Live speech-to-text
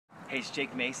Hey, it's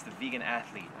Jake Mace, the Vegan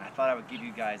Athlete. I thought I would give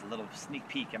you guys a little sneak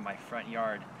peek at my front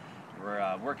yard.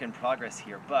 We're work in progress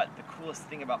here, but the coolest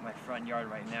thing about my front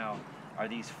yard right now are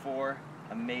these 4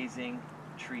 amazing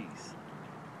trees.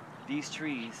 These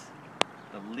trees,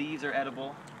 the leaves are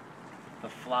edible, the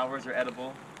flowers are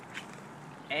edible,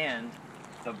 and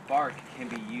the bark can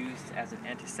be used as an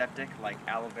antiseptic like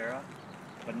aloe vera.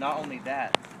 But not only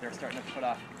that, they're starting to put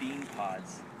off bean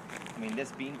pods. I mean,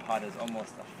 this bean pod is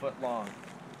almost a foot long,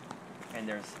 and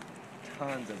there's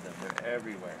tons of them. They're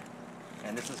everywhere.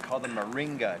 And this is called the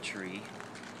Moringa tree.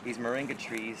 These Moringa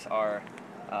trees are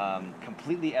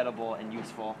completely edible and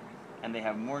useful, and they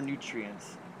have more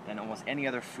nutrients than almost any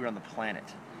other fruit on the planet.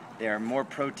 They are more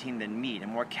protein than meat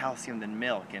and more calcium than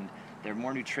milk, and they're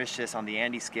more nutritious on the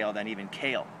Andy scale than even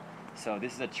kale. So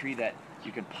this is a tree that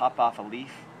you can pop off a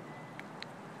leaf.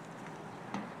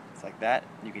 It's like that.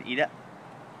 You can eat it.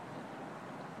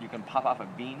 You can pop off a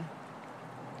bean.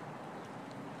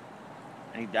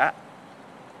 And eat that.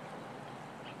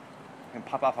 You can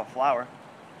pop off a flower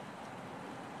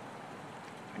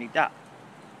and eat that.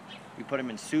 We put them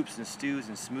in soups and stews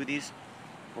and smoothies.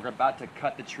 We're about to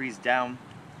cut the trees down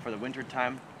for the winter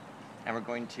time, and we're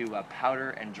going to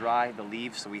powder and dry the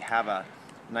leaves so we have a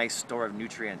nice store of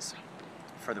nutrients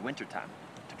for the winter time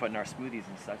to put in our smoothies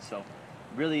and such. So it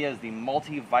really is the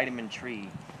multivitamin tree,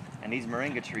 and these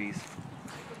Moringa trees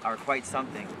are quite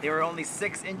something. They were only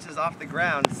 6 inches off the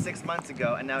ground 6 months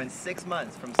ago, and now in 6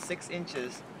 months, from 6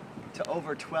 inches to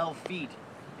over 12 feet.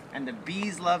 And the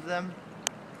bees love them,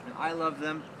 and I love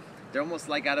them. They're almost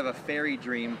like out of a fairy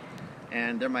dream,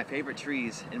 and they're my favorite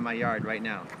trees in my yard right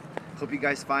now. Hope you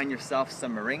guys find yourself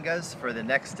some moringas for the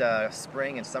next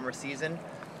spring and summer season,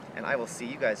 and I will see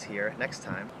you guys here next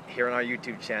time, here on our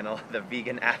YouTube channel, The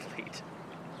Vegan Athlete.